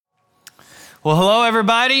Well, hello,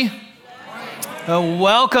 everybody.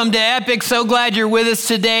 Welcome to Epic. So glad you're with us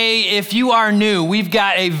today. If you are new, we've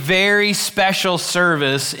got a very special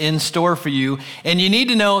service in store for you. And you need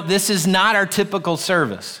to know this is not our typical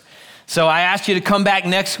service. So I asked you to come back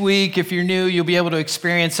next week. If you're new, you'll be able to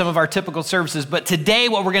experience some of our typical services. But today,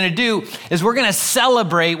 what we're going to do is we're going to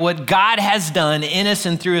celebrate what God has done in us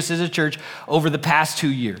and through us as a church over the past 2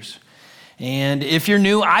 years. And if you're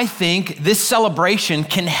new, I think this celebration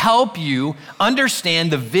can help you understand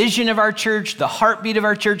the vision of our church, the heartbeat of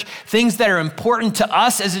our church, things that are important to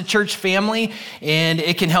us as a church family, and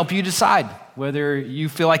it can help you decide whether you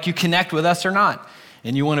feel like you connect with us or not,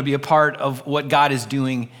 and you want to be a part of what God is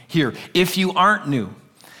doing here. If you aren't new,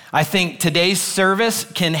 I think today's service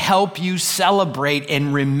can help you celebrate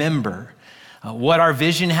and remember what our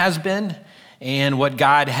vision has been and what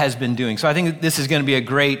God has been doing. So I think this is going to be a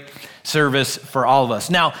great service for all of us.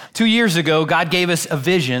 Now, 2 years ago, God gave us a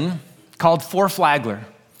vision called For Flagler.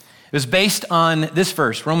 It was based on this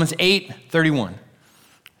verse, Romans 8:31.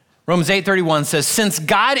 Romans 8:31 says, "Since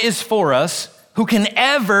God is for us, who can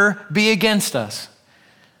ever be against us?"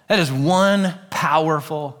 That is one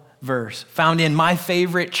powerful verse found in my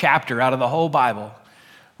favorite chapter out of the whole Bible,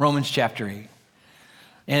 Romans chapter 8.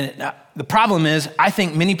 And the problem is, I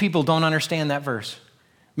think many people don't understand that verse.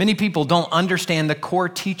 Many people don't understand the core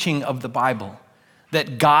teaching of the Bible,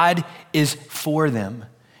 that God is for them.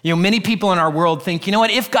 You know, many people in our world think, you know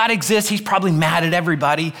what, if God exists, he's probably mad at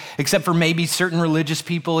everybody, except for maybe certain religious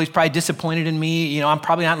people. He's probably disappointed in me. You know, I'm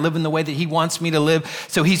probably not living the way that he wants me to live.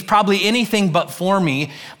 So he's probably anything but for me,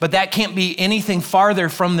 but that can't be anything farther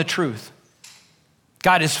from the truth.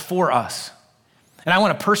 God is for us. And I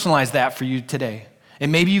want to personalize that for you today.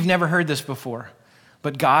 And maybe you've never heard this before,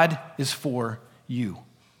 but God is for you.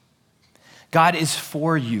 God is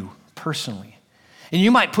for you personally. And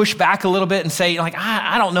you might push back a little bit and say, like,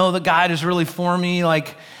 I don't know that God is really for me.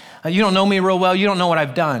 Like, you don't know me real well. You don't know what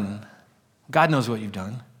I've done. God knows what you've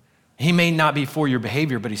done. He may not be for your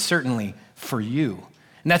behavior, but he's certainly for you.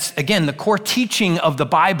 And that's, again, the core teaching of the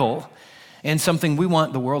Bible and something we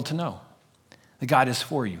want the world to know, that God is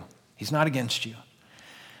for you. He's not against you.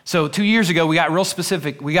 So 2 years ago, we got real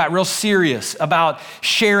specific. We got real serious about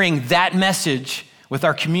sharing that message with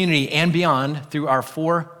our community and beyond through our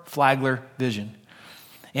For Flagler vision.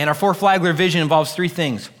 And our For Flagler vision involves three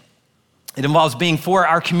things. It involves being for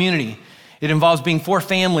our community. It involves being for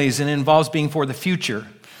families, and it involves being for the future.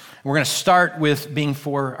 We're going to start with being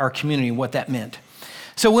for our community and what that meant.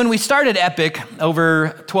 So when we started Epic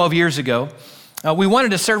over 12 years ago, we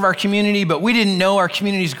wanted to serve our community, but we didn't know our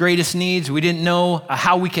community's greatest needs. We didn't know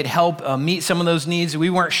how we could help meet some of those needs. We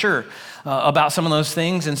weren't sure about some of those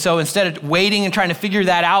things. And so instead of waiting and trying to figure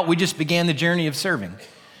that out, we just began the journey of serving.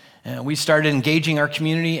 We started engaging our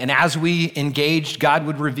community. And as we engaged, God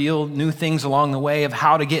would reveal new things along the way of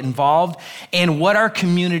how to get involved and what our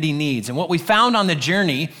community needs. And what we found on the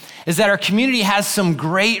journey is that our community has some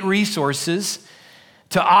great resources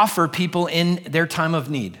to offer people in their time of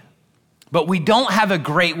need. But we don't have a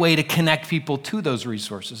great way to connect people to those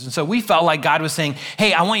resources. And so we felt like God was saying,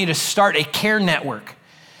 hey, I want you to start a care network.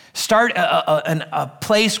 Start a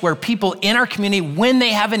place where people in our community, when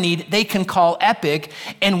they have a need, they can call Epic,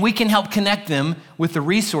 and we can help connect them with the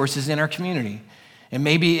resources in our community. And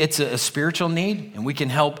maybe it's a spiritual need, and we can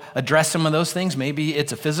help address some of those things. Maybe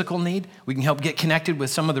it's a physical need. We can help get connected with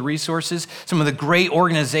some of the resources, some of the great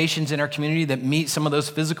organizations in our community that meet some of those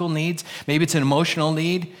physical needs. Maybe it's an emotional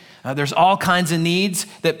need. There's all kinds of needs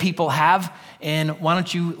that people have, and why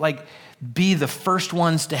don't you be the first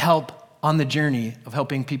ones to help on the journey of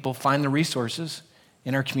helping people find the resources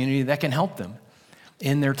in our community that can help them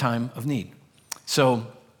in their time of need. So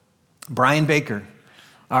Brian Baker,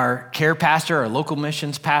 our care pastor, our local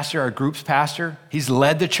missions pastor, our groups pastor, he's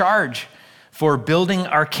led the charge for building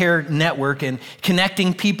our care network and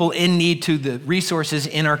connecting people in need to the resources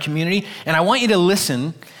in our community. And I want you to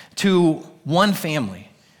listen to one family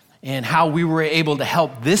and how we were able to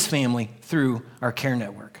help this family through our care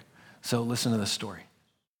network. So listen to this story.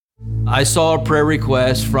 I saw a prayer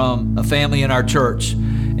request from a family in our church,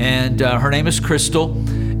 and her name is Crystal.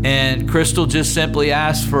 And Crystal just simply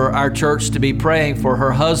asked for our church to be praying for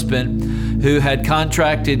her husband who had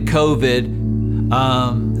contracted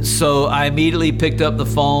COVID. So I immediately picked up the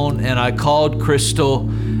phone and I called Crystal,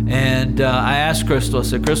 and I asked Crystal, I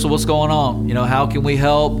said, Crystal, what's going on? You know, how can we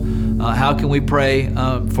help? How can we pray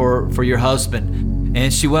for your husband?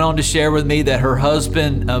 And she went on to share with me that her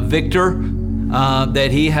husband, Victor,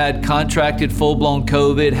 that he had contracted full-blown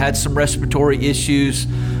COVID, had some respiratory issues,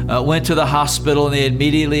 went to the hospital, and they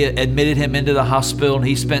immediately admitted him into the hospital, and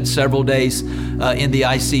he spent several days in the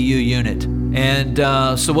ICU unit. And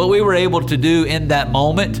so what we were able to do in that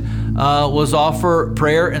moment was offer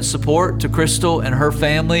prayer and support to Crystal and her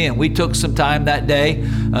family. And we took some time that day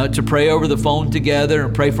to pray over the phone together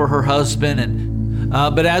and pray for her husband.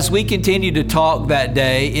 But as we continued to talk that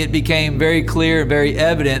day, it became very clear and very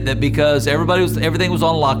evident that because everything was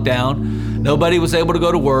on lockdown, nobody was able to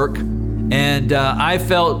go to work. And I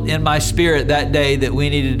felt in my spirit that day that we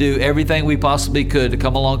needed to do everything we possibly could to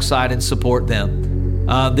come alongside and support them.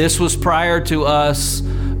 This was prior to us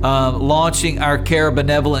launching our Care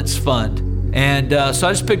Benevolence Fund. And so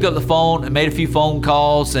I just picked up the phone and made a few phone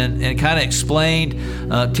calls and kind of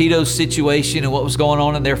explained Tito's situation and what was going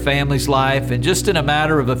on in their family's life. And just in a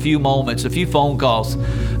matter of a few moments, a few phone calls,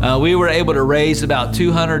 we were able to raise about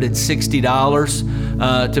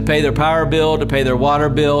 $260 to pay their power bill, to pay their water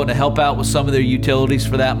bill, and to help out with some of their utilities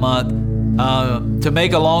for that month. To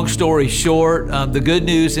make a long story short, the good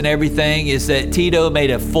news in everything is that Tito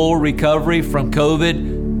made a full recovery from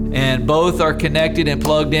COVID. And both are connected and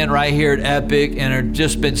plugged in right here at Epic and are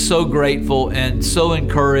just been so grateful and so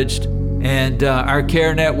encouraged. And our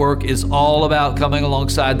care network is all about coming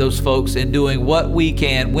alongside those folks and doing what we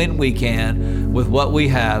can, when we can, with what we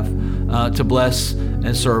have to bless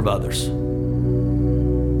and serve others.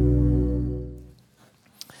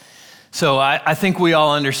 So I think we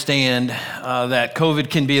all understand that COVID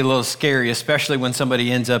can be a little scary, especially when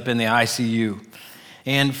somebody ends up in the ICU.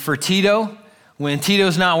 And for Tito, when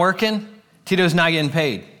Tito's not working, Tito's not getting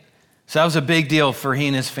paid. So that was a big deal for he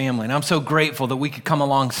and his family. And I'm so grateful that we could come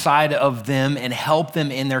alongside of them and help them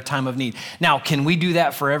in their time of need. Now, can we do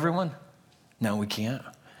that for everyone? No, we can't.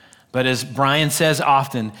 But as Brian says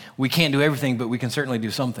often, we can't do everything, but we can certainly do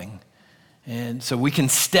something. And so we can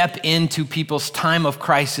step into people's time of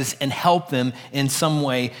crisis and help them in some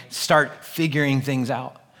way start figuring things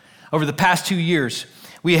out. Over the past 2 years,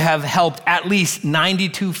 we have helped at least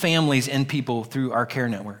 92 families and people through our care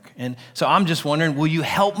network. And so I'm just wondering, will you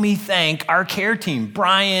help me thank our care team,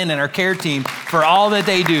 Brian and our care team, for all that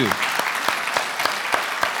they do?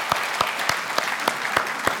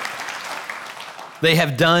 They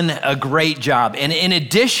have done a great job. And in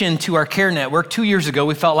addition to our care network, 2 years ago,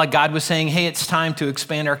 we felt like God was saying, hey, it's time to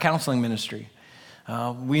expand our counseling ministry.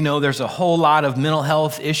 We know there's a whole lot of mental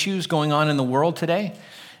health issues going on in the world today.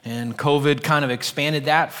 And COVID kind of expanded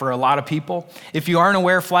that for a lot of people. If you aren't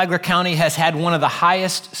aware, Flagler County has had one of the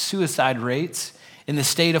highest suicide rates in the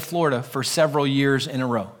state of Florida for several years in a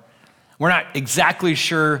row. We're not exactly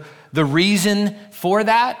sure the reason for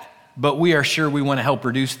that, but we are sure we want to help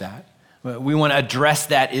reduce that. We want to address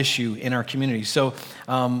that issue in our community. So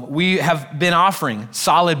we have been offering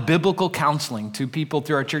solid biblical counseling to people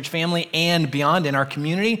through our church family and beyond in our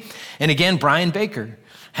community. And again, Brian Baker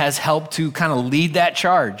has helped to kind of lead that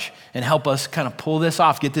charge and help us kind of pull this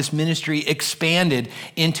off, get this ministry expanded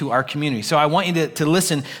into our community. So I want you to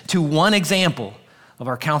listen to one example of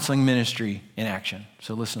our counseling ministry in action.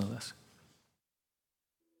 So listen to this.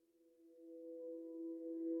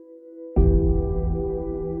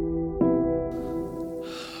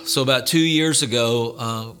 So about 2 years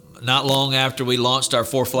ago, not long after we launched our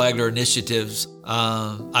Four Flagler initiatives,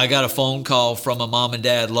 I got a phone call from a mom and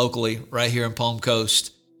dad locally right here in Palm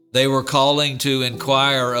Coast. They were calling to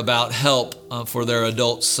inquire about help for their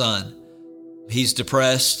adult son. He's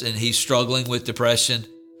depressed and he's struggling with depression.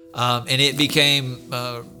 And it became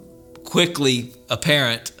quickly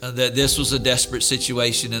apparent that this was a desperate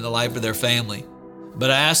situation in the life of their family.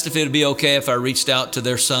 But I asked if it would be okay if I reached out to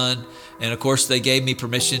their son. And of course, they gave me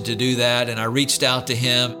permission to do that. And I reached out to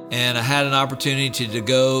him and I had an opportunity to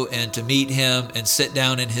go and to meet him and sit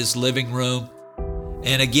down in his living room.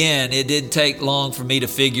 And again, it didn't take long for me to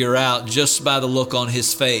figure out just by the look on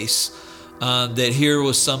his face that here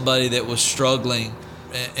was somebody that was struggling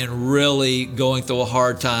and really going through a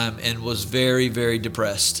hard time and was very, very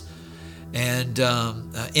depressed. And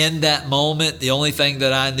in that moment, the only thing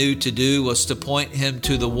that I knew to do was to point him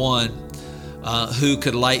to the one who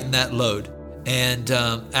could lighten that load. And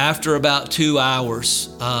after about 2 hours,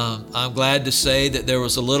 I'm glad to say that there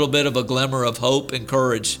was a little bit of a glimmer of hope and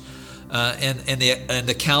courage. And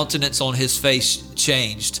the countenance on his face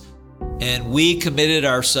changed. And we committed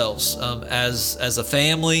ourselves as a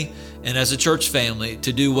family and as a church family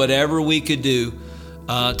to do whatever we could do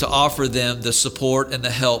to offer them the support and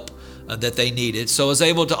the help that they needed. So I was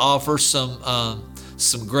able to offer some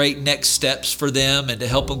great next steps for them and to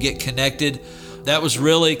help them get connected. That was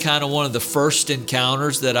really kind of one of the first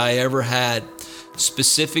encounters that I ever had,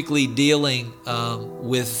 specifically dealing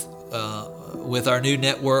with our new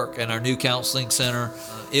network and our new counseling center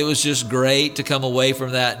it was just great to come away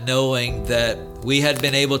from that knowing that we had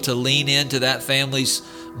been able to lean into that family's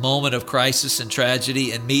moment of crisis and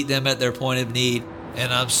tragedy and meet them at their point of need.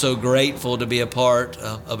 And I'm so grateful to be a part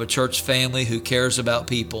of a church family who cares about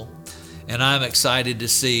people. And I'm excited to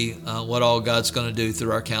see what all God's going to do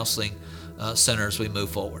through our counseling center as we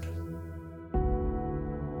move forward.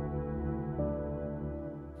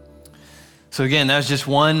 So again, that was just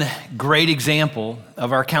one great example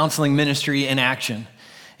of our counseling ministry in action.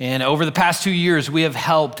 And over the past 2 years, we have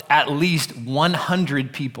helped at least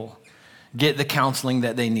 100 people get the counseling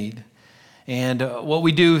that they need. And what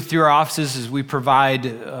we do through our offices is we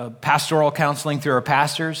provide pastoral counseling through our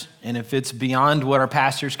pastors. And if it's beyond what our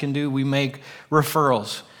pastors can do, we make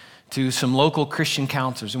referrals to some local Christian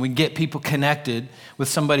counselors. And we get people connected with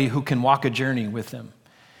somebody who can walk a journey with them.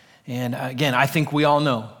 And again, I think we all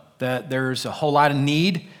know that there's a whole lot of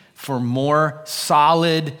need for more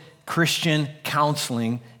solid Christian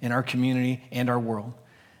counseling in our community and our world.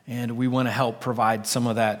 And we want to help provide some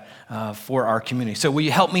of that for our community. So will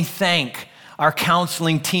you help me thank our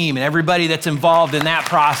counseling team and everybody that's involved in that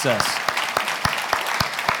process?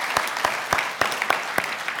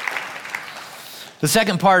 The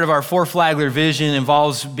second part of our Four Flagler vision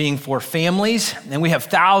involves being for families, and we have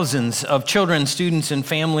thousands of children, students, and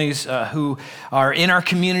families who are in our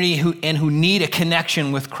community who need a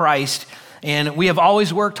connection with Christ. And we have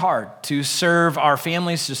always worked hard to serve our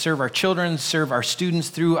families, to serve our children, serve our students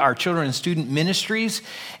through our children and student ministries.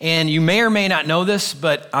 And you may or may not know this,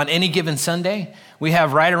 but on any given Sunday, we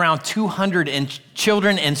have right around 200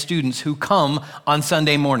 children and students who come on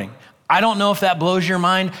Sunday morning. I don't know if that blows your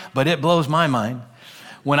mind, but it blows my mind.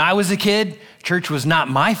 When I was a kid, church was not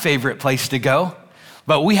my favorite place to go,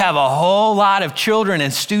 but we have a whole lot of children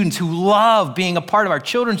and students who love being a part of our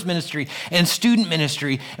children's ministry and student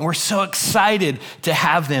ministry, and we're so excited to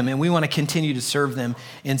have them, and we want to continue to serve them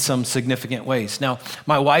in some significant ways. Now,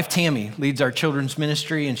 my wife, Tammy, leads our children's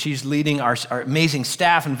ministry, and she's leading our amazing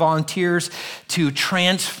staff and volunteers to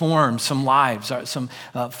transform some lives, some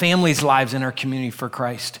families' lives in our community for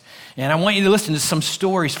Christ. And I want you to listen to some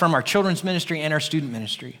stories from our children's ministry and our student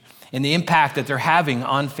ministry and the impact that they're having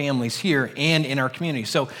on families here and in our community.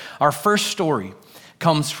 So our first story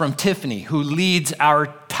comes from Tiffany, who leads our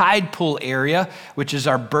Tide Pool area, which is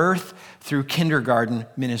our birth through kindergarten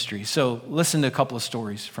ministry. So listen to a couple of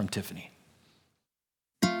stories from Tiffany.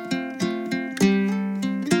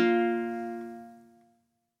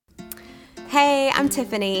 Hey, I'm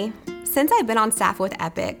Tiffany. Since I've been on staff with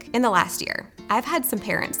Epic in the last year, I've had some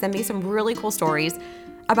parents send me some really cool stories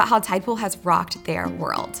about how Tide Pool has rocked their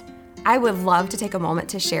world. I would love to take a moment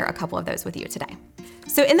to share a couple of those with you today.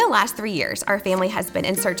 So in the last 3 years, our family has been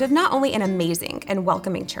in search of not only an amazing and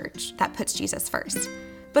welcoming church that puts Jesus first,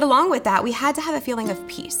 but along with that, we had to have a feeling of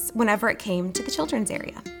peace whenever it came to the children's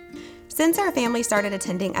area. Since our family started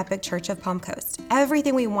attending Epic Church of Palm Coast,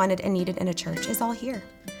 everything we wanted and needed in a church is all here.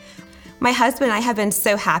 My husband and I have been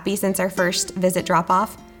so happy since our first visit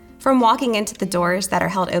drop-off. From walking into the doors that are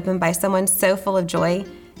held open by someone so full of joy,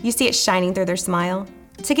 you see it shining through their smile,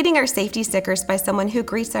 to getting our safety stickers by someone who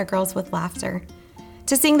greets our girls with laughter,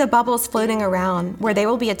 to seeing the bubbles floating around where they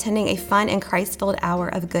will be attending a fun and Christ-filled hour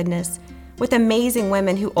of goodness with amazing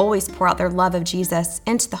women who always pour out their love of Jesus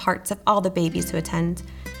into the hearts of all the babies who attend.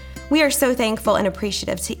 We are so thankful and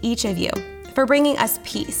appreciative to each of you for bringing us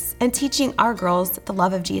peace and teaching our girls the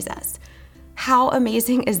love of Jesus. How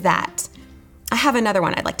amazing is that? I have another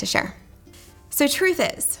one I'd like to share. So truth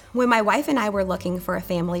is, when my wife and I were looking for a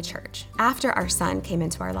family church after our son came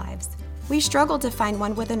into our lives, we struggled to find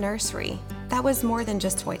one with a nursery that was more than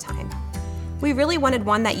just toy time. We really wanted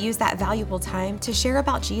one that used that valuable time to share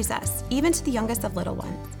about Jesus, even to the youngest of little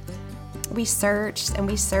ones. We searched, and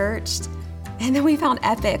then we found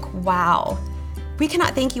Epic. Wow. We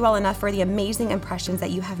cannot thank you all enough for the amazing impressions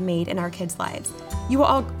that you have made in our kids' lives. You are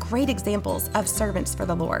all great examples of servants for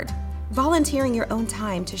the Lord, volunteering your own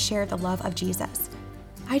time to share the love of Jesus.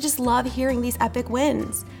 I just love hearing these epic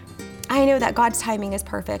wins. I know that God's timing is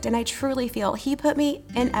perfect, and I truly feel He put me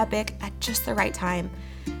in Epic at just the right time.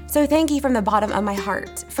 So thank you from the bottom of my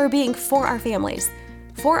heart for being for our families,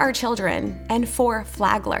 for our children, and for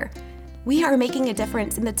Flagler. We are making a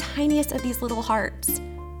difference in the tiniest of these little hearts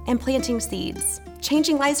and planting seeds,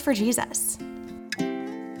 changing lives for Jesus.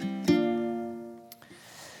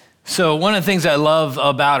 So one of the things I love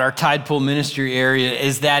about our Tide Pool ministry area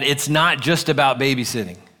is that it's not just about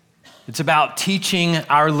babysitting. It's about teaching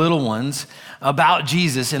our little ones about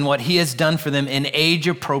Jesus and what He has done for them in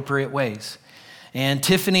age-appropriate ways. And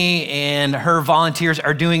Tiffany and her volunteers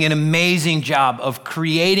are doing an amazing job of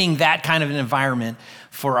creating that kind of an environment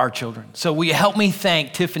for our children. So will you help me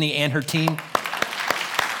thank Tiffany and her team?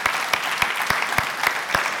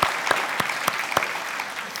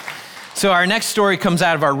 So our next story comes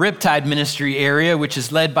out of our Riptide ministry area, which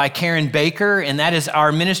is led by Karen Baker, and that is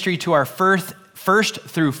our ministry to our first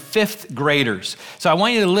through fifth graders. So I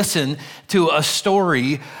want you to listen to a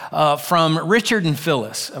story from Richard and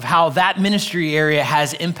Phyllis of how that ministry area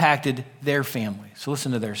has impacted their family. So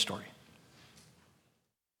listen to their story.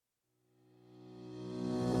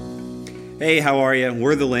 Hey, how are you?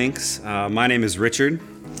 We're the Links. My name is Richard.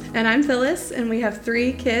 And I'm Phyllis, and we have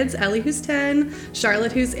 3 kids, Ellie who's 10,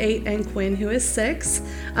 Charlotte who's 8, and Quinn who is 6.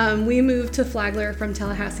 We moved to Flagler from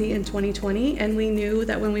Tallahassee in 2020, and we knew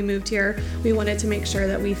that when we moved here, we wanted to make sure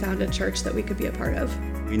that we found a church that we could be a part of.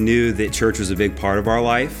 We knew that church was a big part of our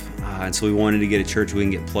life, and so we wanted to get a church we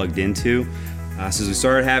can get plugged into. So as we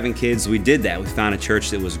started having kids, we did that. We found a church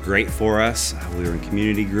that was great for us. We were in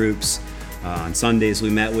community groups. On Sundays, we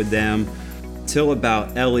met with them till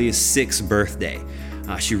about Ellie's 6th birthday.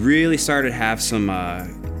 She really started to have some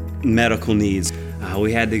medical needs.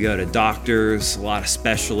 We had to go to doctors, a lot of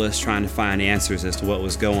specialists trying to find answers as to what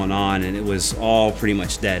was going on, and it was all pretty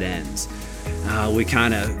much dead ends. We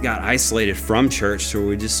kind of got isolated from church, so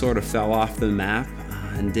we just sort of fell off the map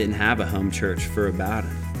and didn't have a home church for about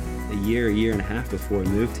a year and a half before we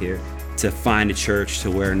moved here, to find a church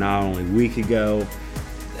to where not only we could go,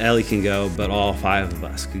 Ellie can go, but all 5 of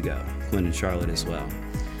us could go, Quinn and Charlotte as well.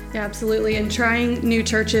 Yeah, absolutely. And trying new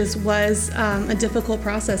churches was a difficult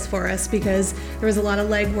process for us because there was a lot of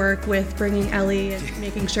legwork with bringing Ellie and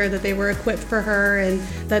making sure that they were equipped for her and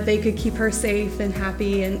that they could keep her safe and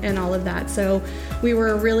happy and all of that. So we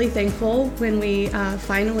were really thankful when we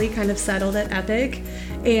finally kind of settled at Epic,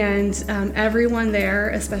 and everyone there,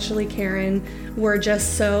 especially Karen, were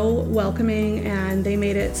just so welcoming, and they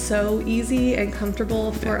made it so easy and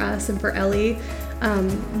comfortable for us and for Ellie.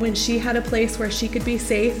 When she had a place where she could be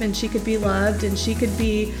safe and she could be loved and she could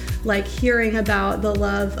be like hearing about the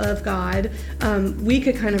love of God, we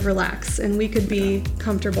could kind of relax and we could be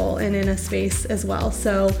comfortable and in a space as well.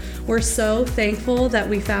 So we're so thankful that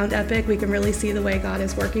we found Epic. We can really see the way God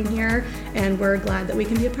is working here, and we're glad that we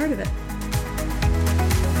can be a part of it.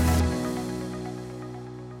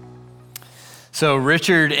 So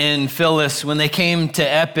Richard and Phyllis, when they came to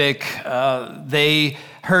Epic, they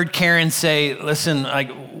heard Karen say, listen,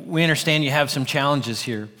 we understand you have some challenges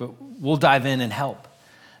here, but we'll dive in and help.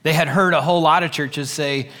 They had heard a whole lot of churches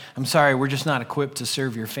say, I'm sorry, we're just not equipped to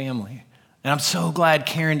serve your family. And I'm so glad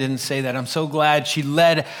Karen didn't say that. I'm so glad she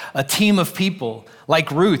led a team of people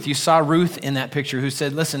like Ruth. You saw Ruth in that picture, who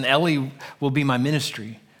said, listen, Ellie will be my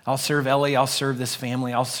ministry. I'll serve Ellie, I'll serve this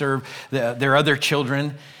family, I'll serve their other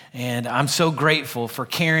children. And I'm so grateful for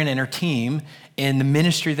Karen and her team in the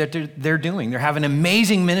ministry that they're doing. They're having an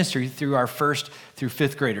amazing ministry through our 1st through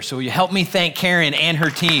 5th graders. So will you help me thank Karen and her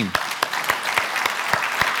team?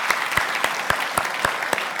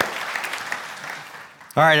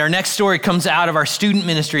 All right, our next story comes out of our student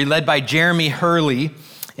ministry led by Jeremy Hurley.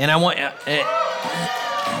 And I want,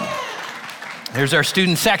 there's our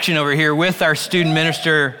student section over here with our student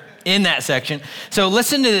minister in that section. So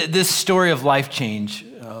listen to this story of life change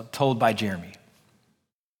told by Jeremy.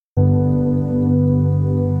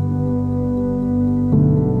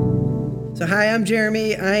 So hi, I'm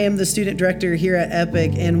Jeremy. I am the student director here at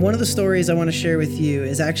Epic, and one of the stories I want to share with you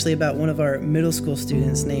is actually about one of our middle school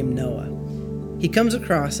students named Noah. He comes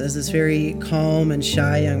across as this very calm and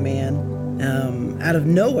shy young man. Out of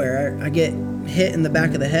nowhere, I get hit in the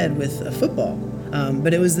back of the head with a football,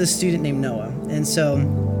 but it was this student named Noah. And so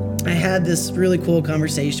I had this really cool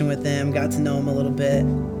conversation with him, got to know him a little bit.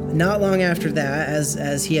 Not long after that,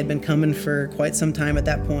 as he had been coming for quite some time at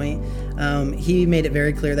that point, he made it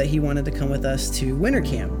very clear that he wanted to come with us to winter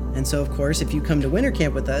camp. And so, of course, if you come to winter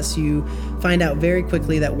camp with us, you find out very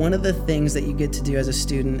quickly that one of the things that you get to do as a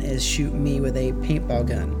student is shoot me with a paintball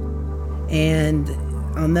gun. And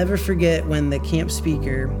I'll never forget when the camp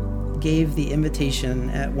speaker gave the invitation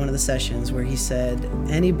at one of the sessions where he said,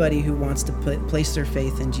 anybody who wants to place their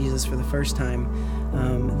faith in Jesus for the first time,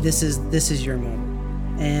 this is your moment.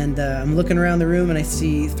 And I'm looking around the room and I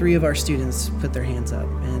see 3 of our students put their hands up,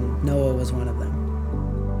 and Noah was one of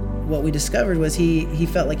them. What we discovered was he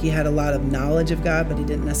felt like he had a lot of knowledge of God, but he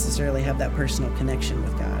didn't necessarily have that personal connection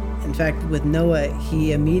with God. In fact, with Noah,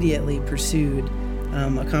 he immediately pursued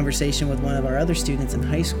a conversation with one of our other students in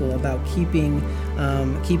high school about keeping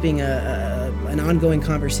an ongoing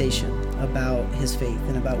conversation about his faith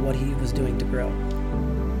and about what he was doing to grow.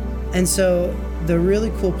 And so the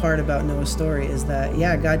really cool part about Noah's story is that,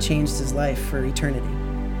 God changed his life for eternity.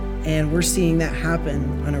 And we're seeing that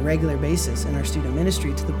happen on a regular basis in our student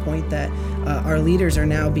ministry, to the point that our leaders are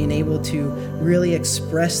now being able to really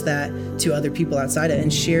express that to other people outside it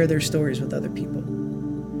and share their stories with other people.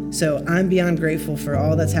 So I'm beyond grateful for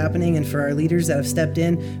all that's happening and for our leaders that have stepped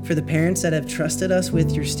in, for the parents that have trusted us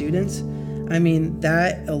with your students. I mean,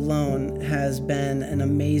 that alone has been an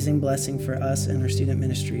amazing blessing for us and our student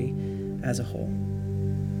ministry as a whole.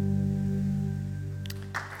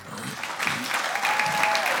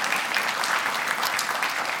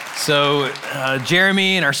 So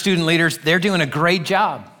Jeremy and our student leaders, they're doing a great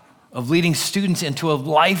job of leading students into a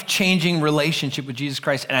life-changing relationship with Jesus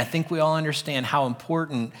Christ. And I think we all understand how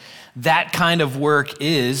important that kind of work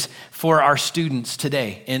is for our students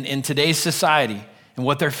today. In today's society and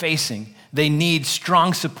what they're facing, they need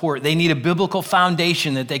strong support. They need a biblical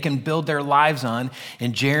foundation that they can build their lives on.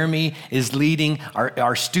 And Jeremy is leading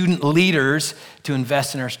our student leaders to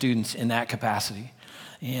invest in our students in that capacity.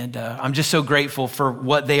 And I'm just so grateful for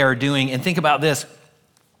what they are doing. And think about this.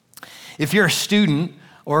 If you're a student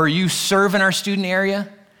or you serve in our student area,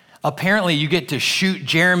 apparently you get to shoot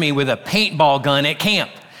Jeremy with a paintball gun at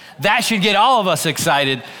camp. That should get all of us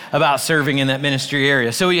excited about serving in that ministry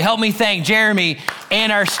area. So will you help me thank Jeremy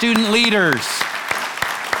and our student leaders?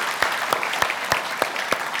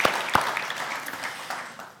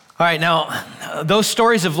 All right, now, those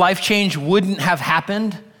stories of life change wouldn't have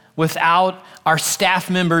happened without our staff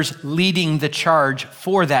members leading the charge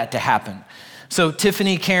for that to happen. So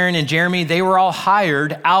Tiffany, Karen, and Jeremy, they were all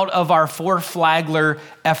hired out of our Four Flagler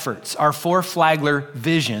efforts, our Four Flagler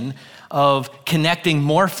vision of connecting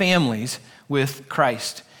more families with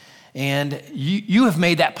Christ. And you have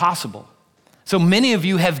made that possible. So many of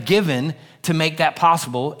you have given to make that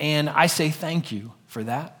possible, and I say thank you for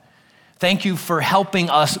that. Thank you for helping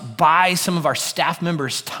us buy some of our staff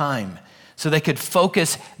members' time so they could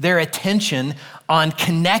focus their attention on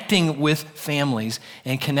connecting with families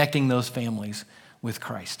and connecting those families with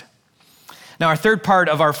Christ. Now, our third part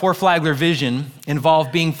of our Four Flagler vision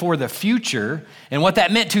involved being for the future. And what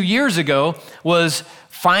that meant 2 years ago was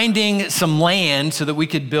finding some land so that we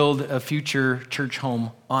could build a future church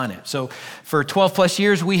home on it. So for 12 plus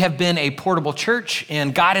years, we have been a portable church,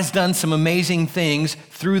 and God has done some amazing things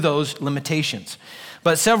through those limitations.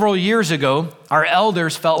 But several years ago, our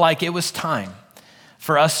elders felt like it was time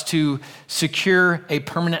for us to secure a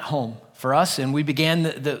permanent home for us, and we began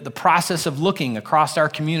the process of looking across our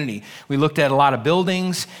community. We looked at a lot of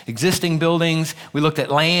buildings, existing buildings, we looked at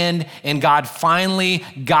land, and God finally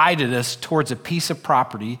guided us towards a piece of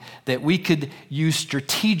property that we could use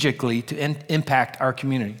strategically to impact our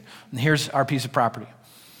community. And here's our piece of property.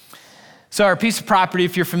 So our piece of property,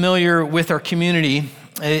 if you're familiar with our community,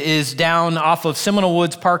 is down off of Seminole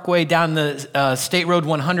Woods Parkway, down the State Road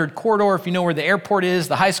 100 corridor. If you know where the airport is,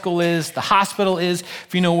 the high school is, the hospital is,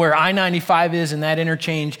 if you know where I-95 is in that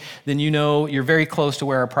interchange, then you know you're very close to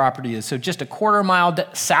where our property is. So just a quarter mile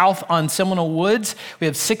south on Seminole Woods, we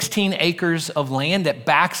have 16 acres of land that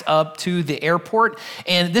backs up to the airport.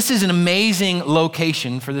 And this is an amazing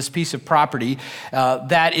location for this piece of property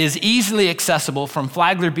that is easily accessible from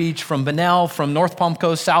Flagler Beach, from Bunnell, from North Palm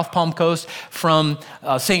Coast, South Palm Coast, from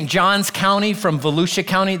St. Johns County, from Volusia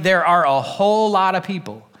County. There are a whole lot of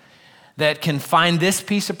people that can find this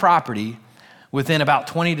piece of property within about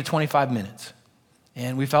 20 to 25 minutes.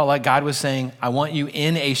 And we felt like God was saying, I want you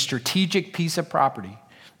in a strategic piece of property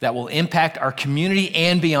that will impact our community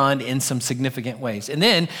and beyond in some significant ways. And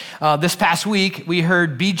then this past week, we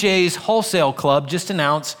heard BJ's Wholesale Club just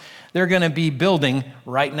announce they're gonna be building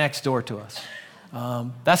right next door to us.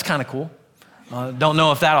 That's kind of cool. Don't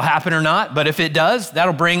know if that'll happen or not, but if it does,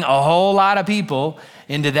 that'll bring a whole lot of people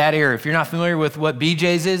into that area. If you're not familiar with what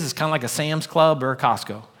BJ's is, it's kind of like a Sam's Club or a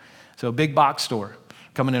Costco. So a big box store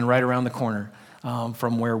coming in right around the corner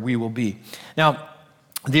from where we will be. Now,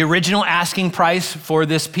 the original asking price for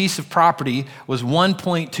this piece of property was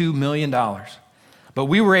 $1.2 million, but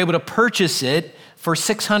we were able to purchase it for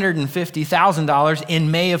 $650,000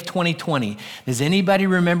 in May of 2020. Does anybody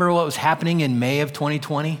remember what was happening in May of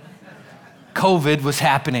 2020? COVID was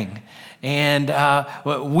happening. And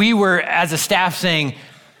we were, as a staff, saying,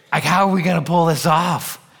 like, how are we going to pull this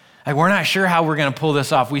off? Like, we're not sure how we're going to pull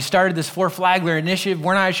this off. We started this Four Flagler initiative.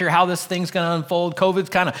 We're not sure how this thing's going to unfold. COVID's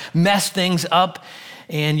kind of messed things up.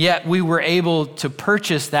 And yet we were able to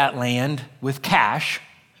purchase that land with cash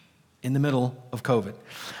in the middle of COVID.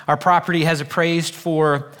 Our property has appraised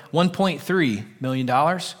for $1.3 million.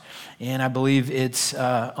 And I believe it's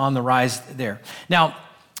on the rise there. Now,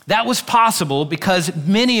 that was possible because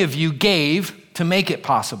many of you gave to make it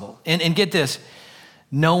possible. And get this,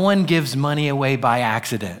 no one gives money away by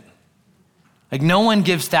accident. Like, no one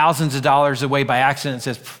gives thousands of dollars away by accident and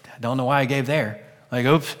says, I don't know why I gave there. Like,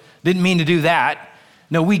 oops, didn't mean to do that.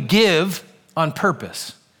 No, we give on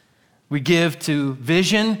purpose. We give to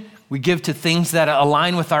vision, We give to things that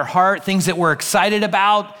align with our heart, things that we're excited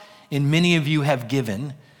about, and many of you have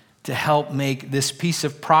given to help make this piece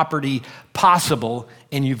of property possible,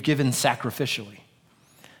 and you've given sacrificially.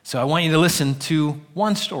 So I want you to listen to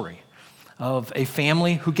one story of a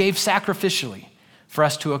family who gave sacrificially for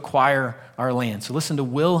us to acquire our land. So listen to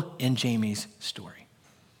Will and Jamie's story.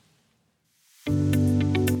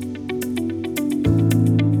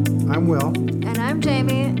 I'm Will. And I'm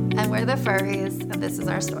Jamie, and we're the Furries, and this is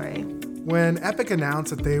our story. When Epic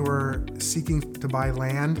announced that they were seeking to buy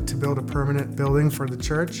land to build a permanent building for the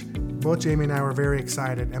church, both Jamie and I were very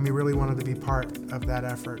excited, and we really wanted to be part of that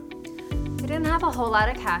effort. We didn't have a whole lot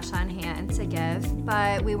of cash on hand to give,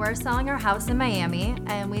 but we were selling our house in Miami,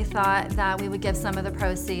 and we thought that we would give some of the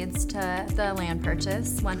proceeds to the land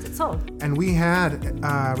purchase once it's sold. And we had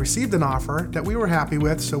received an offer that we were happy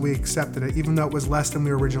with, so we accepted it, even though it was less than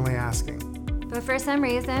we were originally asking. But for some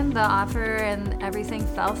reason, the offer and everything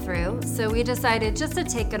fell through, so we decided just to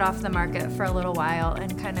take it off the market for a little while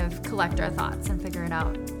and kind of collect our thoughts and figure it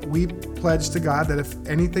out. We pledged to God that if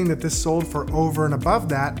anything that this sold for over and above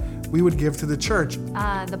that, we would give to the church.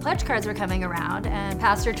 The pledge cards were coming around, and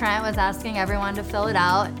Pastor Trent was asking everyone to fill it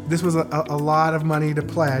out. This was a lot of money to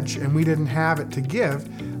pledge, and we didn't have it to give.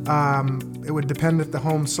 It would depend if the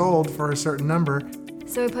home sold for a certain number.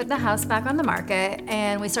 So we put the house back on the market,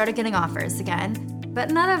 and we started getting offers again.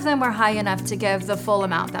 But none of them were high enough to give the full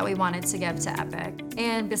amount that we wanted to give to Epic.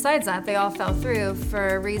 And besides that, they all fell through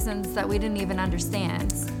for reasons that we didn't even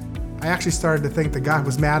understand. I actually started to think that God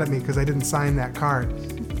was mad at me because I didn't sign that card.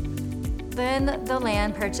 Then the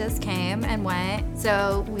land purchase came and went,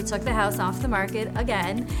 so we took the house off the market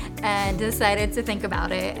again and decided to think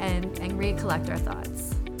about it and recollect our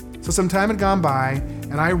thoughts. So some time had gone by,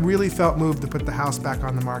 and I really felt moved to put the house back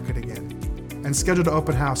on the market again and scheduled an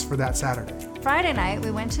open house for that Saturday. Friday night,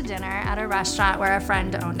 we went to dinner at a restaurant where a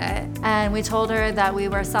friend owned it, and we told her that we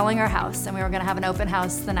were selling our house and we were gonna have an open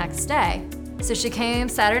house the next day. So she came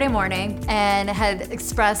Saturday morning and had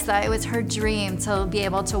expressed that it was her dream to be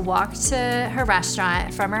able to walk to her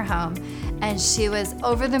restaurant from her home, and she was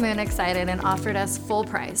over the moon excited and offered us full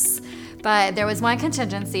price. But there was one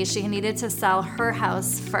contingency: she needed to sell her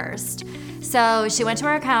house first. So she went to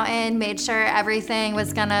her accountant, made sure everything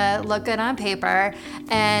was gonna look good on paper,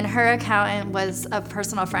 and her accountant was a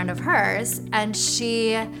personal friend of hers, and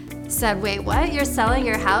she said, "Wait, what? You're selling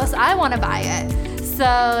your house? I wanna buy it."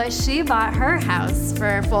 So she bought her house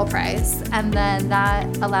for full price, and then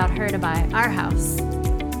that allowed her to buy our house.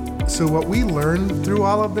 So what we learned through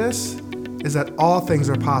all of this is that all things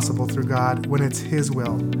are possible through God when it's His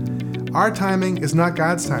will. Our timing is not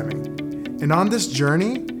God's timing. And on this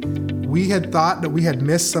journey, we had thought that we had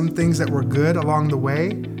missed some things that were good along the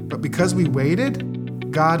way, but because we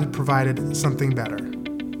waited, God had provided something better.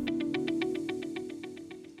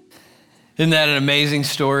 Isn't that an amazing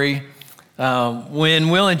story? When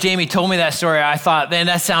Will and Jamie told me that story, I thought, man,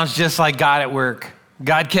 that sounds just like God at work.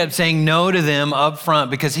 God kept saying no to them up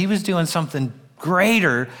front because He was doing something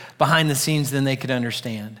greater behind the scenes than they could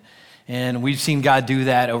understand. And we've seen God do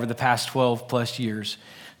that over the past 12 plus years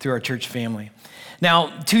through our church family. Now,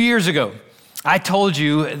 2 years ago, I told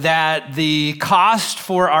you that the cost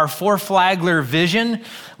for our Four Flagler vision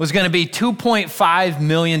was going to be $2.5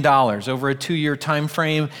 million over a 2-year time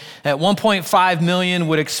frame. At $1.5 million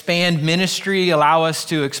would expand ministry, allow us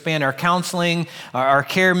to expand our counseling, our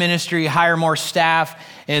care ministry, hire more staff,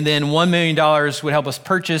 and then $1 million would help us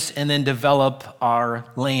purchase and then develop our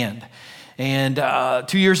land. And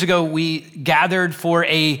 2 years ago, we gathered for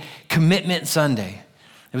a commitment Sunday.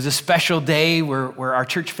 It was a special day where our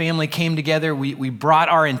church family came together. We brought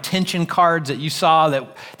our intention cards that you saw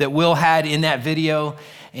that Will had in that video.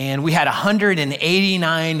 And we had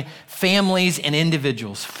 189 families and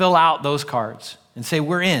individuals fill out those cards and say,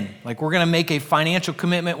 we're in. Like, we're going to make a financial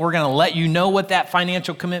commitment. We're going to let you know what that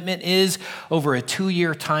financial commitment is over a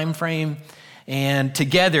 2-year time frame. And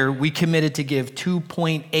together, we committed to give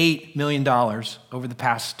 $2.8 million over the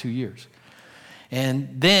past 2 years.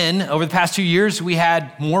 And then over the past 2 years, we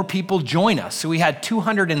had more people join us. So we had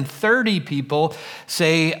 230 people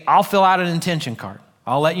say, I'll fill out an intention card.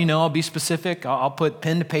 I'll let you know, I'll be specific. I'll put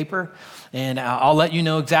pen to paper, and I'll let you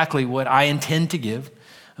know exactly what I intend to give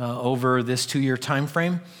over this 2-year time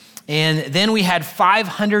frame. And then we had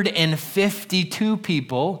 552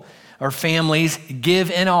 people or families give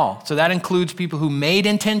in all. So that includes people who made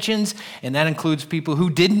intentions, and that includes people who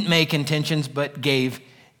didn't make intentions but gave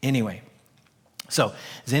anyway. So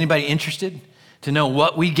is anybody interested to know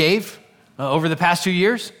what we gave over the past 2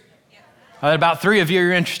 years? About 3 of you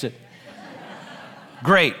are interested.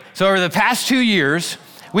 Great. So over the past 2 years,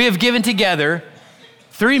 we have given together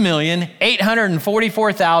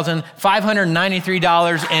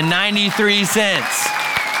 $3,844,593.93.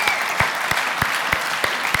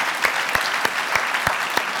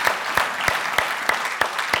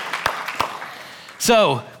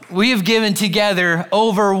 So we have given together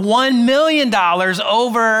over $1 million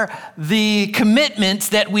over the commitments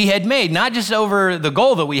that we had made, not just over the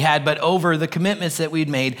goal that we had, but over the commitments that we'd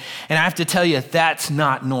made. And I have to tell you, that's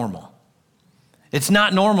not normal. It's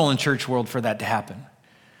not normal in church world for that to happen.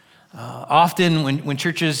 Often when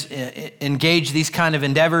churches engage these kind of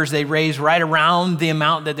endeavors, they raise right around the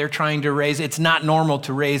amount that they're trying to raise. It's not normal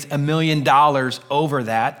to raise $1 million over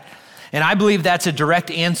that. And I believe that's a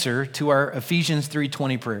direct answer to our Ephesians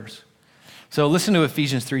 3:20 prayers. So listen to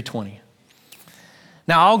Ephesians 3:20.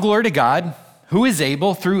 Now all glory to God, who is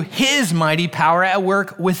able through his mighty power at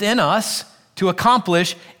work within us to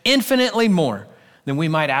accomplish infinitely more than we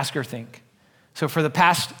might ask or think. So for the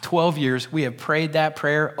past 12 years, we have prayed that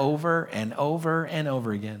prayer over and over and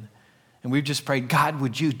over again. And we've just prayed, God,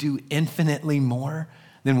 would you do infinitely more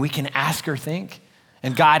than we can ask or think?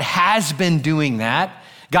 And God has been doing that.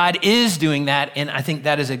 God is doing that, and I think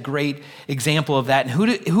that is a great example of that. And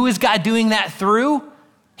who is God doing that through?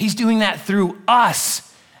 He's doing that through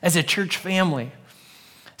us as a church family.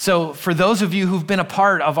 So for those of you who've been a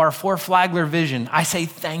part of our Four Flagler vision, I say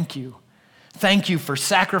thank you. Thank you for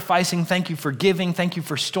sacrificing. Thank you for giving. Thank you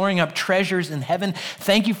for storing up treasures in heaven.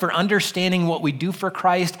 Thank you for understanding what we do for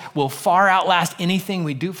Christ will far outlast anything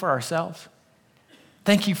we do for ourselves.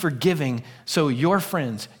 Thank you for giving so your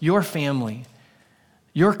friends, your family,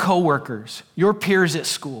 your coworkers, your peers at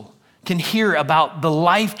school can hear about the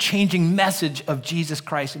life-changing message of Jesus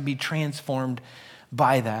Christ and be transformed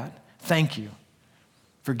by that. Thank you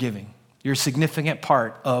for giving. You're a significant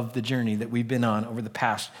part of the journey that we've been on over the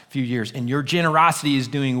past few years, and your generosity is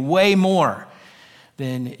doing way more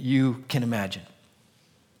than you can imagine.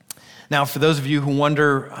 Now, for those of you who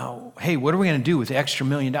wonder, hey, what are we going to do with the extra $1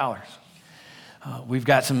 million? We've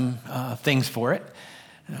got some things for it.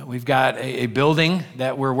 We've got a building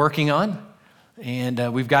that we're working on,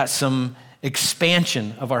 and we've got some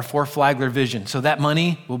expansion of our Four Flagler vision. So that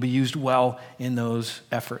money will be used well in those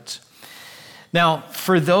efforts. Now,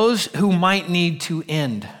 for those who might need to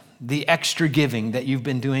end the extra giving that you've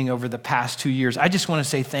been doing over the past 2 years, I just want to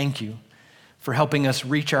say thank you for helping us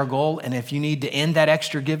reach our goal. And if you need to end that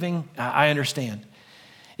extra giving, I understand.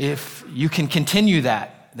 If you can continue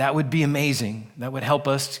that, that would be amazing. That would help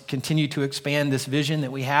us continue to expand this vision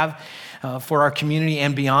that we have for our community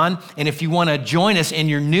and beyond. And if you want to join us and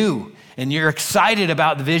you're new and you're excited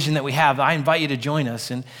about the vision that we have, I invite you to join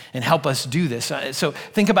us and help us do this. So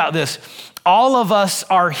think about this. All of us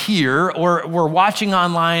are here, or we're watching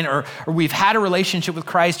online, or we've had a relationship with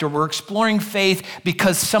Christ, or we're exploring faith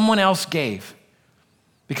because someone else gave.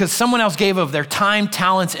 Because someone else gave of their time,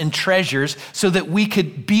 talents, and treasures so that we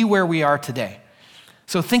could be where we are today.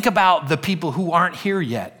 So think about the people who aren't here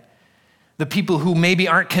yet, the people who maybe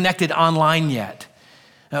aren't connected online yet,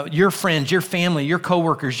 your friends, your family, your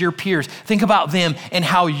coworkers, your peers. Think about them and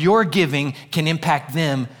how your giving can impact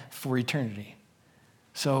them for eternity.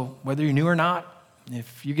 So whether you're new or not,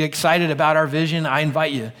 if you get excited about our vision, I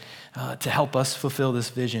invite you to help us fulfill this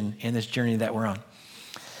vision and this journey that we're on.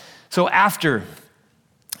 So after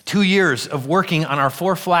 2 years of working on our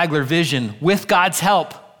Four Flagler vision, with God's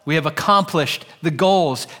help, we have accomplished the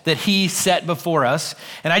goals that he set before us.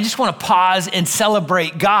 And I just want to pause and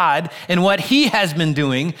celebrate God and what he has been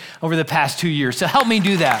doing over the past 2 years. So help me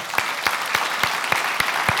do that.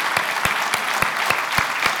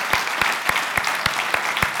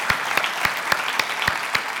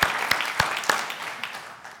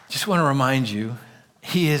 Just want to remind you,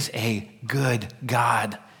 he is a good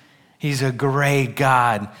God. He's a great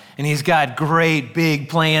God, and he's got great big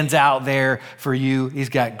plans out there for you. He's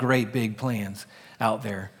got great big plans out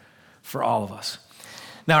there for all of us.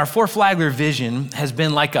 Now, our Four Flagler vision has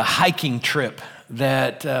been like a hiking trip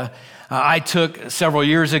that I took several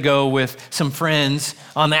years ago with some friends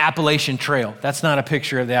on the Appalachian Trail. That's not a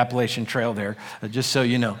picture of the Appalachian Trail there, just so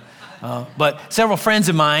you know. But several friends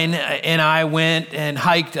of mine and I went and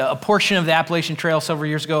hiked a portion of the Appalachian Trail several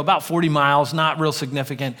years ago, about 40 miles, not real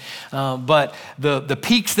significant, but the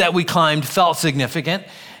peaks that we climbed felt significant,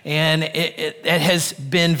 and it has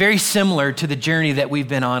been very similar to the journey that we've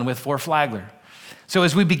been on with Four Flagler. So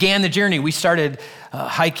as we began the journey, we started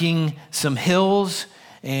hiking some hills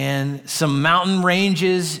and some mountain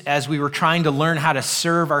ranges as we were trying to learn how to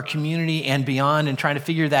serve our community and beyond and trying to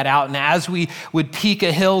figure that out. And as we would peak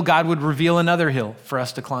a hill, God would reveal another hill for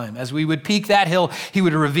us to climb. As we would peak that hill, he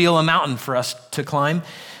would reveal a mountain for us to climb.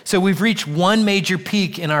 So we've reached one major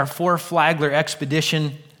peak in our Four Flagler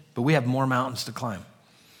expedition, but we have more mountains to climb.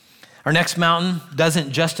 Our next mountain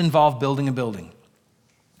doesn't just involve building a building.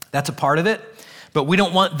 That's a part of it, but we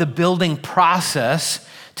don't want the building process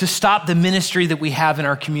to stop the ministry that we have in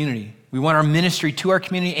our community. We want our ministry to our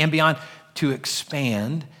community and beyond to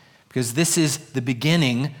expand, because this is the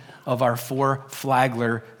beginning of our 4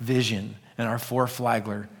 Flagler vision and our 4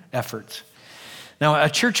 Flagler efforts. Now, a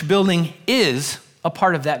church building is a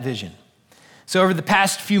part of that vision. So over the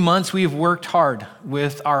past few months, we have worked hard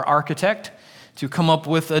with our architect to come up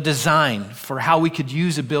with a design for how we could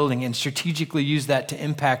use a building and strategically use that to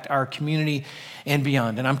impact our community and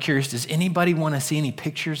beyond. And I'm curious, does anybody want to see any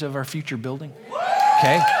pictures of our future building?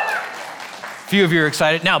 Okay. A few of you are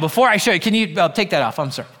excited. Now, before I show you, can you take that off?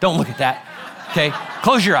 I'm sorry. Don't look at that. Okay.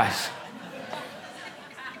 Close your eyes.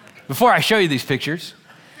 Before I show you these pictures,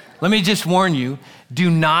 let me just warn you, do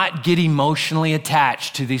not get emotionally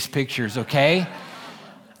attached to these pictures, okay?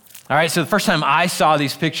 All right, so the first time I saw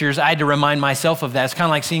these pictures, I had to remind myself of that. It's kind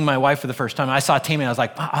of like seeing my wife for the first time. I saw Tammy and I was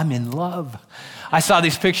like, I'm in love. I saw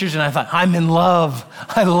these pictures and I thought, I'm in love.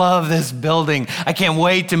 I love this building. I can't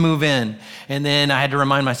wait to move in. And then I had to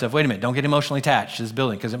remind myself, wait a minute, don't get emotionally attached to this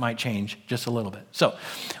building because it might change just a little bit. So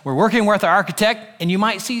we're working with our architect, and you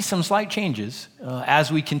might see some slight changes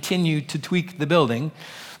as we continue to tweak the building.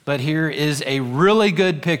 But here is a really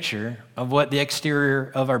good picture of what the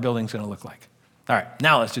exterior of our building is going to look like. All right,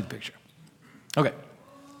 now let's do the picture. Okay.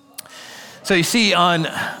 So you see on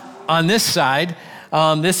this side,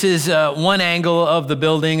 this is one angle of the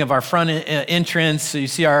building of our front entrance. So you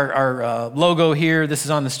see our logo here. This is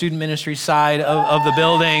on the student ministry side of the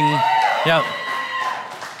building. Yep.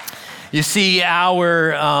 You see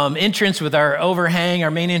our entrance with our overhang,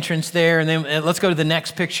 our main entrance there. And then let's go to the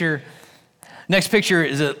next picture. Next picture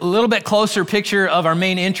is a little bit closer picture of our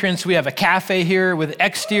main entrance. We have a cafe here with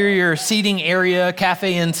exterior seating area,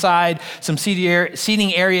 cafe inside, some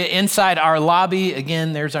seating area inside our lobby.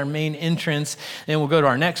 Again, there's our main entrance. Then we'll go to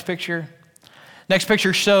our next picture. Next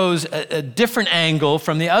picture shows a different angle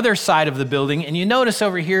from the other side of the building. And you notice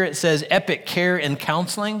over here it says Epic Care and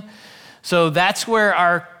Counseling. So that's where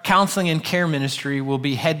our counseling and care ministry will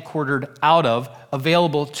be headquartered out of,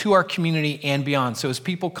 available to our community and beyond. So as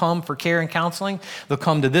people come for care and counseling, they'll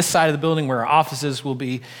come to this side of the building where our offices will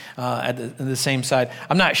be at the same side.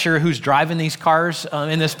 I'm not sure who's driving these cars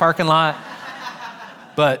in this parking lot,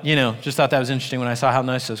 but just thought that was interesting when I saw how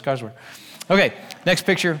nice those cars were. Okay, next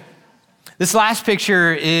picture. This last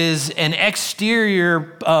picture is an exterior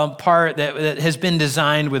part that has been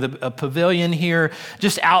designed with a pavilion here,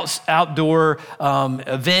 just outdoor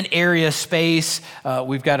event area space.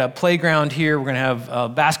 We've got a playground here. We're going to have a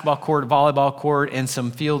basketball court, a volleyball court, and some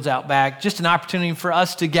fields out back. Just an opportunity for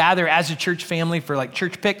us to gather as a church family for like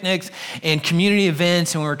church picnics and community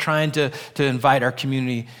events, and we're trying to invite our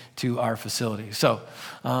community to our facility. So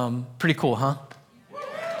pretty cool, huh?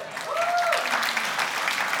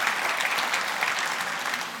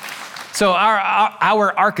 So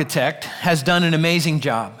our architect has done an amazing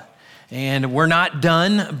job, and we're not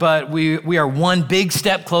done, but we are one big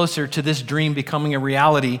step closer to this dream becoming a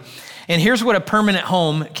reality. And here's what a permanent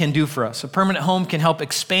home can do for us. A permanent home can help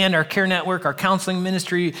expand our care network, our counseling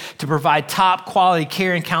ministry to provide top quality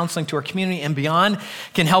care and counseling to our community and beyond,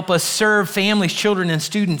 can help us serve families, children, and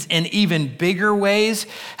students in even bigger ways,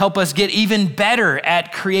 help us get even better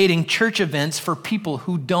at creating church events for people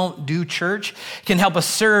who don't do church, can help us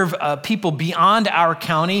serve people beyond our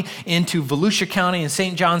county into Volusia County and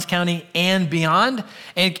St. Johns County and beyond,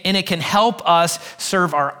 and it can help us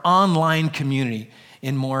serve our online community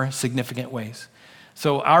in more significant ways.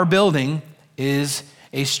 So our building is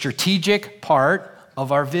a strategic part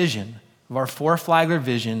of our vision, of our 4 Flagler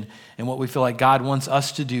vision, and what we feel like God wants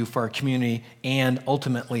us to do for our community and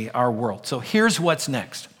ultimately our world. So here's what's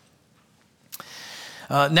next.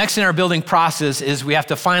 Next in our building process is we have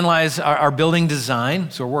to finalize our building design.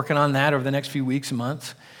 So we're working on that over the next few weeks and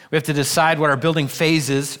months. We have to decide what our building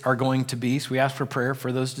phases are going to be. So we ask for prayer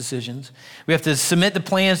for those decisions. We have to submit the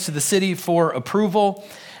plans to the city for approval.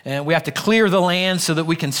 And we have to clear the land so that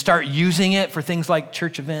we can start using it for things like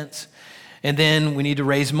church events. And then we need to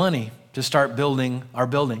raise money to start building our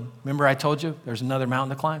building. Remember I told you there's another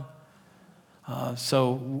mountain to climb?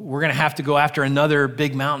 So we're going to have to go after another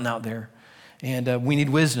big mountain out there. And we need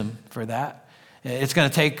wisdom for that. It's going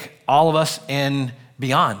to take all of us and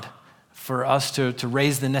beyond for us to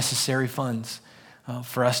raise the necessary funds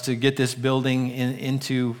for us to get this building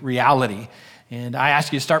into reality. And I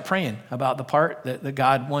ask you to start praying about the part that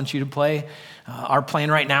God wants you to play. Our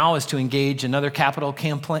plan right now is to engage another capital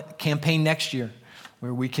campaign next year.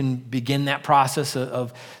 where we can begin that process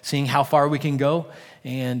of seeing how far we can go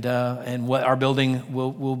and what our building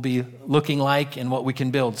will be looking like and what we can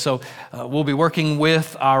build. So we'll be working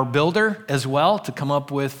with our builder as well to come up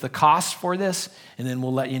with the cost for this, and then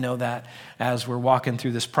we'll let you know that as we're walking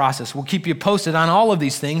through this process. We'll keep you posted on all of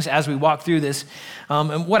these things as we walk through this.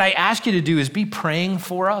 And what I ask you to do is be praying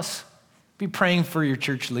for us. Be praying for your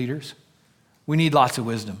church leaders. We need lots of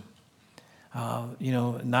wisdom.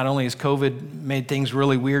 Not only has COVID made things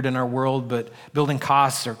really weird in our world, but building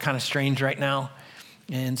costs are kind of strange right now.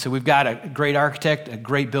 And so we've got a great architect, a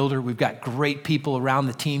great builder. We've got great people around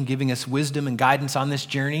the team giving us wisdom and guidance on this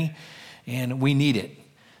journey, and we need it.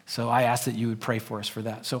 So I ask that you would pray for us for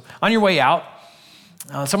that. So on your way out,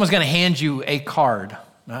 someone's going to hand you a card.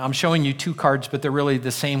 I'm showing you 2 cards, but they're really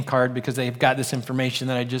the same card because they've got this information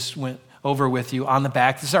that I just went over with you on the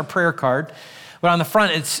back. This is our prayer card. But on the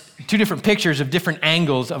front, it's 2 different pictures of different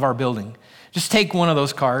angles of our building. Just take one of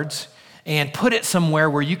those cards and put it somewhere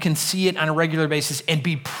where you can see it on a regular basis and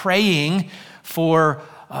be praying for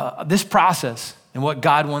this process and what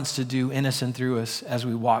God wants to do in us and through us as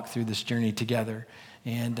we walk through this journey together.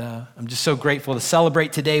 And I'm just so grateful to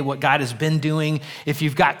celebrate today what God has been doing. If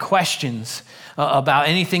you've got questions about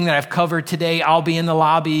anything that I've covered today, I'll be in the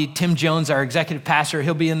lobby. Tim Jones, our executive pastor,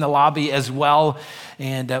 he'll be in the lobby as well.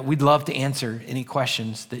 And we'd love to answer any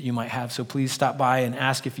questions that you might have. So please stop by and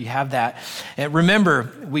ask if you have that. And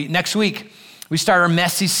remember, next week, we start our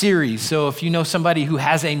Messy series. So if you know somebody who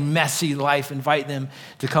has a messy life, invite them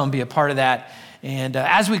to come be a part of that. And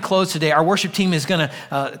as we close today, our worship team is going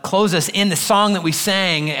to close us in the song that we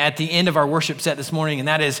sang at the end of our worship set this morning, and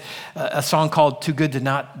that is a song called Too Good to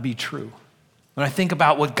Not Be True. When I think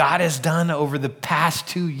about what God has done over the past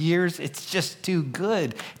 2 years, it's just too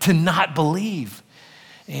good to not believe.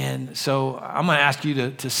 And so I'm going to ask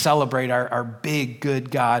you to celebrate our big, good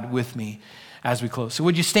God with me as we close. So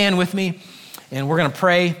would you stand with me? And we're going to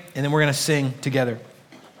pray, and then we're going to sing together.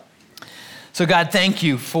 So God, thank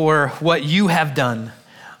you for what you have done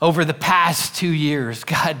over the past 2 years.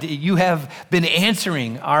 God, you have been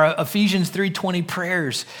answering our Ephesians 3:20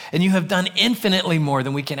 prayers, and you have done infinitely more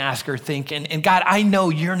than we can ask or think. And God, I know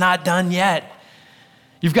you're not done yet.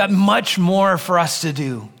 You've got much more for us to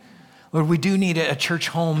do. Lord, we do need a church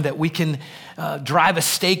home that we can drive a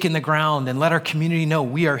stake in the ground and let our community know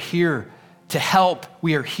we are here to help.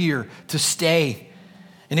 We are here to stay.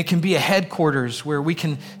 And it can be a headquarters where we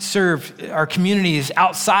can serve our communities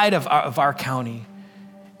outside of our county.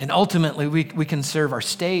 And ultimately, we can serve our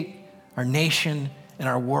state, our nation, and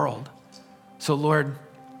our world. So Lord,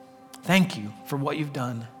 thank you for what you've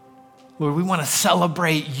done. Lord, we want to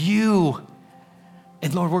celebrate you.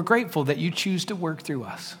 And Lord, we're grateful that you choose to work through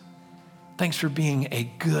us. Thanks for being a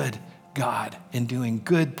good God and doing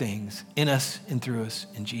good things in us and through us.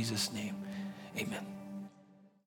 In Jesus' name, amen.